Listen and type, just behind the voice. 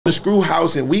the Screw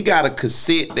House and we got a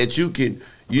cassette that you can,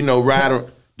 you know, ride on.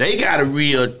 They got a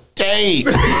real tape.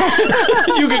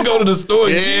 You can go to the store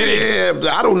and get it.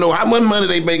 I don't know how much money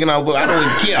they making off of it. I don't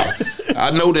even care. I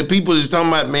know that people is talking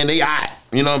about, man, they hot.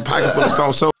 You know, pocket full of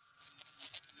Stone Soul.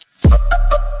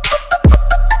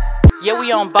 Yeah,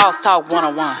 we on Boss Talk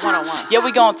 101. Yeah,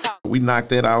 we gonna talk. We knocked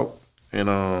that out. And,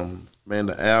 man,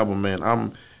 the album,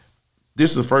 man, this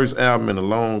is the first album in a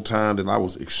long time that I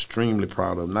was extremely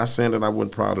proud of. Not saying that I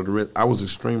wasn't proud of the rest. I was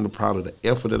extremely proud of the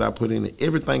effort that I put in it.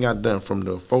 Everything I done, from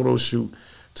the photo shoot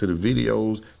to the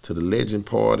videos to the Legend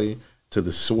Party to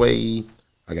the Sway.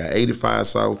 I got 85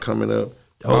 South coming up.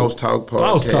 Boss Talk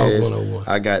podcast.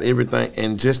 I got everything,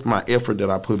 and just my effort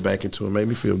that I put back into it made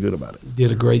me feel good about it.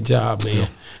 Did a great job, man. Yeah.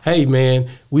 Hey, man,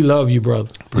 we love you, brother.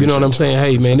 You know what I'm saying?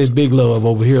 Hey, man, it's big love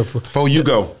over here. Before you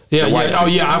go. Yeah. Oh,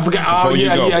 yeah, I forgot. Oh,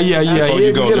 yeah. Before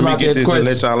you go, let me get this and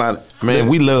let y'all out. Man,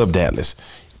 we love Dallas.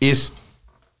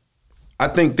 I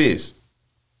think this,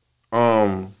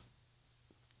 the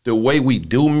way we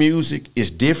do music is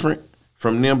different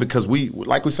from them because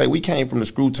like we say, we came from the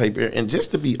Screw Tape era. And just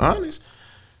to be honest,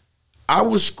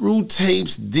 our Screw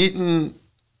Tapes didn't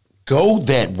go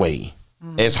that way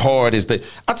as hard as they.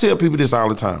 I tell people this all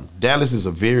the time. Dallas is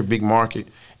a very big market,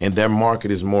 and their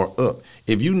market is more up.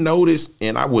 If you notice,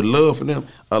 and I would love for them,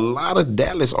 a lot of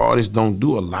Dallas artists don't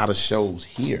do a lot of shows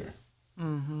here.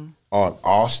 Or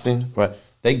Austin, but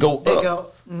they go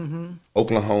up.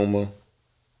 Oklahoma,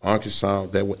 Arkansas,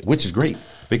 that way, which is great.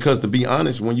 Because to be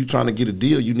honest, when you're trying to get a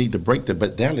deal, you need to break the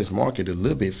Dallas market a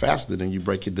little bit faster than you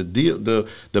break it.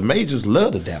 The majors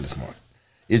love the Dallas market.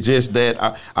 It's just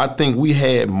that I think we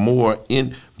had more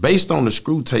based on the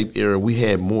Screw Tape era, we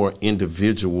had more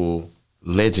individual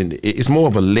legend. It's more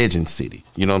of a legend city.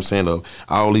 You know what I'm saying? Of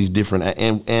all these different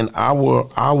and our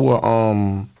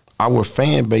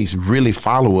fan base really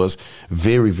follow us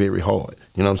very, very hard.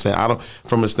 You know what I'm saying?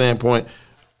 From a standpoint,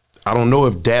 I don't know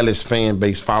if Dallas fan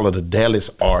base follow the Dallas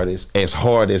artists as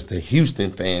hard as the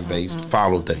Houston fan base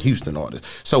followed the Houston artists.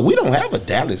 So we don't have a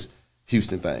Dallas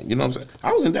Houston thing. You know what I'm saying?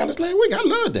 I was in Dallas last week. I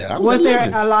love that. Was there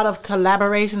a lot of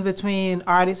collaborations between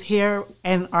artists here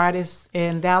and artists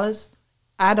in Dallas?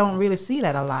 I don't really see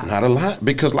that a lot. Not a lot,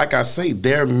 because like I say,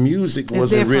 their music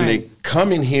wasn't really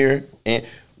coming here, and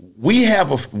we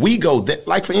go that,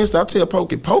 like for instance, I'll tell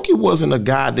Pokey wasn't a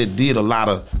guy that did a lot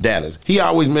of Dallas. He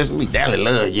always messed with me. Dallas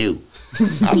love you.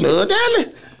 I love Dallas.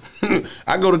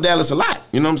 I go to Dallas a lot.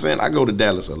 You know what I'm saying? I go to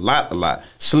Dallas a lot.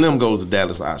 Slim goes to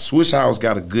Dallas a lot. Swish House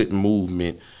got a good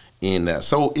movement in that.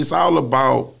 So it's all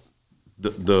about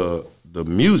the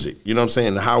music, you know what I'm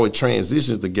saying, how it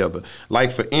transitions together. Like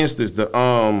for instance,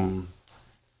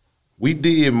 we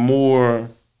did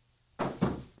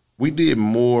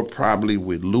more probably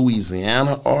with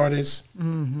Louisiana artists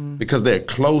because they're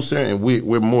closer and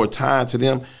we're more tied to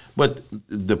them. But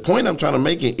the point I'm trying to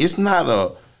make it's not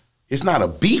a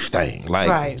beef thing.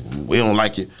 Like we don't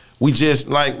like it. We just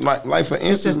like for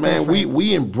instance, man,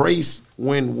 we embrace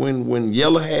when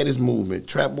Yella had his movement,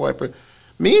 Trapboy.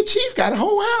 Me and Chief got a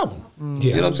whole album.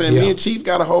 You know what I'm saying? Me and Chief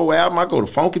got a whole album. I go to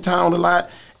Funky Town a lot.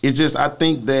 It's just I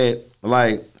think that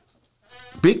like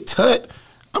Big Tut,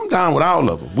 I'm down with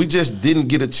all of them. We just didn't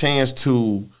get a chance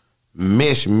to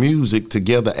mesh music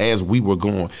together as we were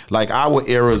going. Like our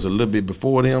era is a little bit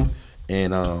before them,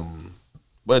 and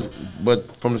but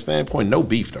from the standpoint, no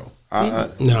beef though.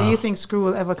 Do you think Screw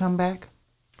will ever come back?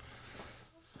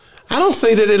 I don't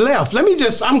say that it left.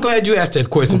 I'm glad you asked that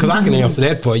question because I can answer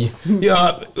that for you.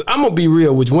 Yeah, I'm going to be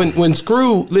real with you. When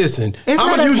Screw, listen,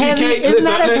 I'm a UGK.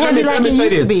 Let me say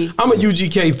this. I'm a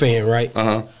UGK fan, right?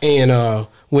 And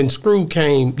when Screw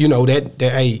came, you know, that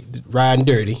hey, Riding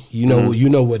Dirty, you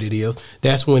know what it is.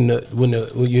 That's when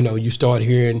you start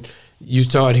hearing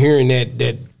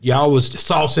that y'all was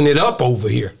saucing it up over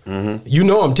here. You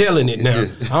know I'm telling it now.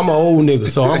 I'm an old nigga,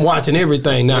 so I'm watching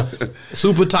everything now.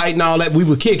 Super Tight and all that, we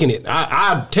were kicking it.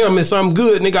 I tell me something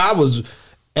good, nigga. I was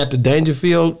at the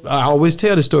Dangerfield. I always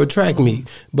tell the story, track meet.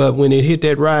 But when it hit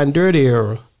that Riding Dirty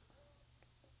era,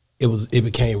 it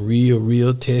became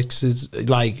real Texas,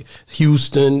 like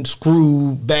Houston,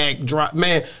 Screw, backdrop,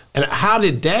 man. And how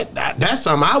did that's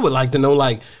something I would like to know,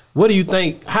 like, what do you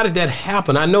think? How did that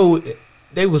happen? I know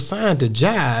they were signed to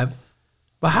Jive,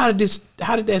 but how did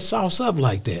that sauce up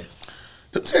like that?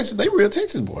 Texas, they real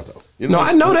Texas boys though. You know, no,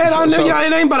 I know that.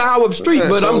 It ain't but an hour up the street.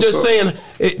 But I'm just saying,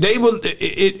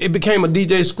 it became a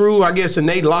DJ Screw, I guess, and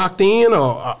they locked in,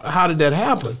 or how did that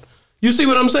happen? You see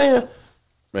what I'm saying?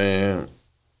 Man,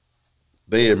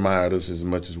 they admired us as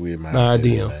much as we admired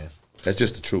them. Man. That's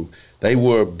just the truth. They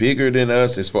were bigger than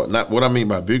us as far. Not what I mean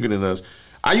by bigger than us.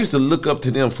 I used to look up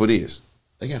to them for this.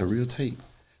 They got a real tape.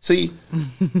 See,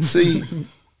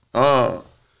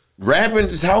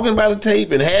 Rapping, talking about a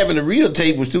tape, and having a real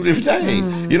tape was two different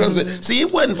things. You know what I'm saying? See,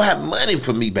 it wasn't about money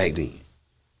for me back then.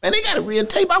 Man, they got a real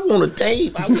tape. I want a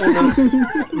tape.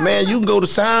 Man, you can go to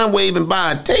Soundwave and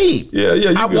buy a tape.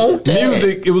 Yeah. I want that.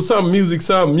 Music. It was something music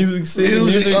city.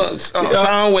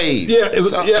 Soundwave. Yeah, it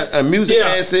was. Music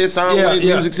Access, Soundwave,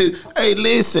 Music City. Hey,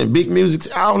 listen, big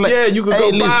music. I was like, you could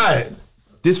go buy it.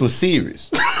 This was serious.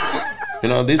 You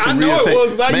know, this is I real know tape.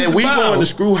 it was. Man, we go in the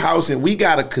Screw House and we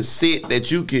got a cassette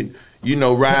that you can,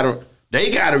 ride on.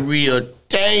 They got a real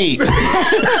tape.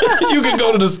 You can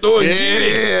go to the store and get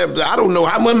it. Yeah, I don't know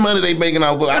how much money they making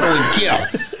off of it. I don't even care.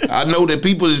 I know that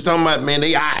people is talking about, man,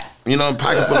 they hot.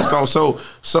 Pocket full of stones.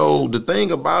 So the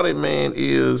thing about it, man,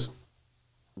 is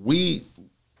we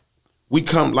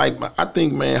come like, I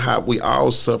think, man, how we all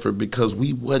suffered because we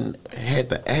had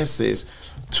the access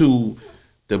to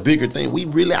the bigger thing. We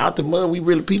really out the mud.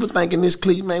 People thinking this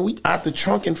clique, man, we out the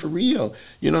trunking for real.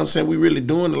 You know what I'm saying? We really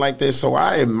doing it like that. So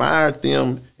I admired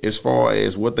them as far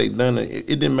as what they done. It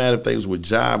didn't matter if they was with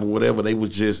Jive or whatever. They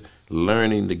was just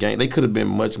learning the game. They could have been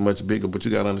much, much bigger, but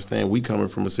you got to understand, we coming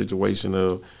from a situation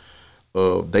of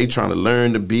they trying to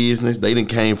learn the business. They done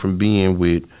came from being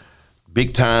with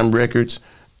Big Time Records,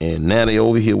 and now they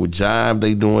over here with Jive.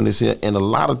 They doing this here. And a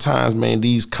lot of times, man,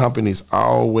 these companies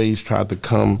always try to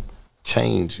come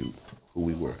change you, who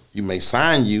we were. You may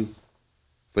sign you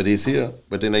for this here,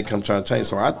 but then they come try to change.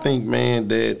 So I think, man,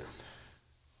 that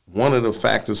one of the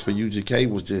factors for UGK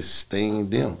was just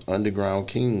staying them, underground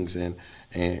kings, and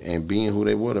being who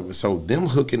they were. So them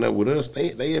hooking up with us,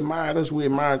 they admired us, we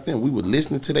admired them. We were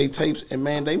listening to their tapes, and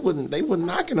man, they were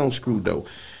knocking on Screw though.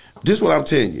 This is what I'm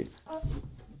telling you.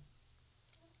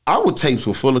 Our tapes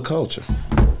were full of culture.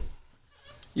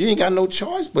 You ain't got no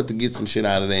choice but to get some shit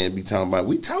out of there and be talking about.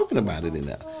 We talking about it in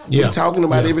there. Yeah. We talking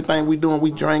about everything we doing. We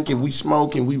drinking, we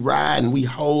smoking, we riding, we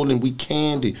holding, we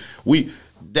candy.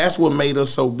 That's what made us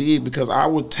so big, because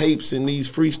our tapes and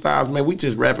these freestyles, man, we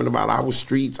just rapping about our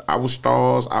streets, our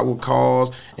stars, our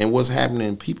cars, and what's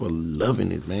happening. People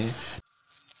loving it, man.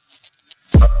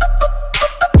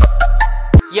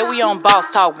 Yeah, we on Boss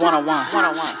Talk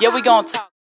 101. Yeah, we gonna talk.